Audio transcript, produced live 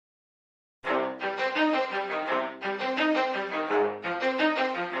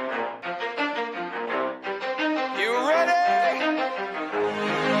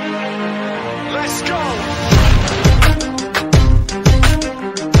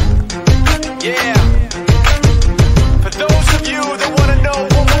Yeah. For those of you that wanna know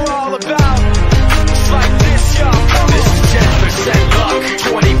what we're all about, it's like this, y'all. This is 10% luck,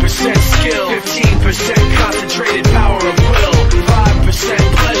 20% skill, 15% concentrated power of will, 5%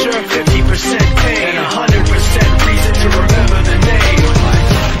 pleasure, 50% pain, and 100% reason to remember the name.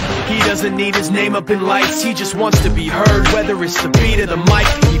 He doesn't need his name up in lights, he just wants to be heard, whether it's the beat of the mic.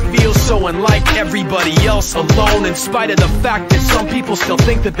 He feels so unlike everybody else, alone, in spite of the fact that some people still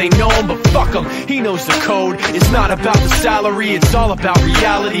think that they know him. But fuck him, he knows the code. It's not about the salary, it's all about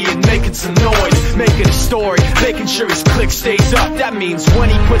reality and making some noise, making a story, making sure his click stays up. That means when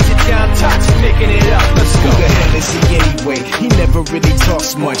he puts it down, Tox picking it up. Let's go. Who the hell is he anyway? He never really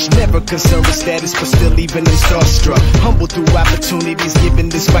talks much, never concerned with status, but still even him starstruck. Humble through opportunities given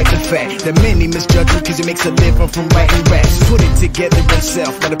despite the fact that many misjudge him cause he makes a living from writing raps. Put it together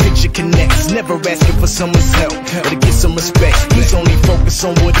himself, now the picture connects, never asking for someone's help or to get some respect. He's only focused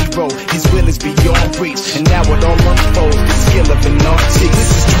on what he wrote, his will is beyond reach, and now it all unfolds, the skill of an artist.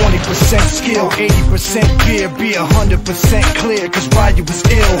 This is 20% skill, 80% fear, be 100% clear, cause Ryu was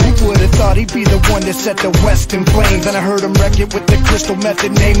ill. Who would've thought he'd be the one that set the West in flames? Then I heard him wreck it with the crystal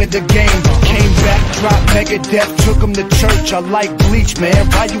method, name of the game. Came back, dropped Megadeth, took him to church. I like Bleach, man,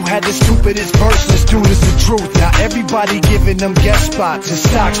 Ryu had the stupidest verse, this dude is the truth. Now everybody giving them guest spots and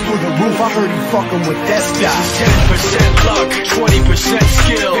stocks through the roof. I heard he fucking with that stock. 10% luck, 20%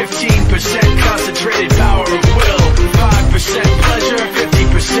 skill, 15% concentrated power of will, 5% pleasure,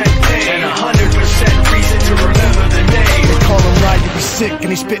 50% pain, and 100% reason to remember the name. They call him Ryu, he's sick and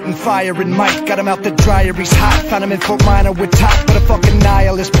he's spitting fire and Mike got him out the dryer, he's hot. Found him in Fort Minor with top, but a fucking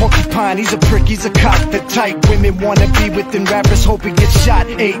nihilist porcupine. He's a prick, he's a cock, the type women wanna be within. Rappers hope he gets shot.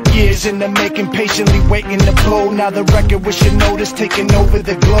 8 years in the making, patiently waiting to blow. Now the record with your notice taking over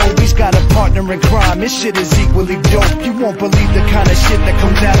the globe. He's got a partner in crime, his shit is equally dope. You won't believe the kind of shit that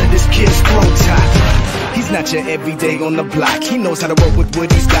comes out of this kid's throat. He's not your everyday on the block, he knows how to work with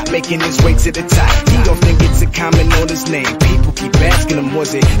what he's got, making his way to the top. He don't think it's a comment on his name, people keep asking him,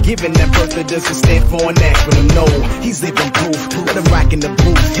 was it given that birth that doesn't stand for an acronym? No, he's living proof, let him rock in the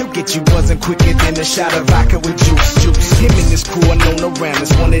booth. He'll get you buzzing quicker than a shot of vodka with juice. Him and his crew are known around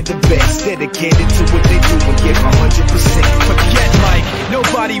as one of the best, dedicated to what they do and give 100%. Forget Mike,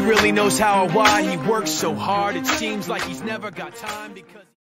 nobody really knows how or why he works so hard. It seems like he's never got time because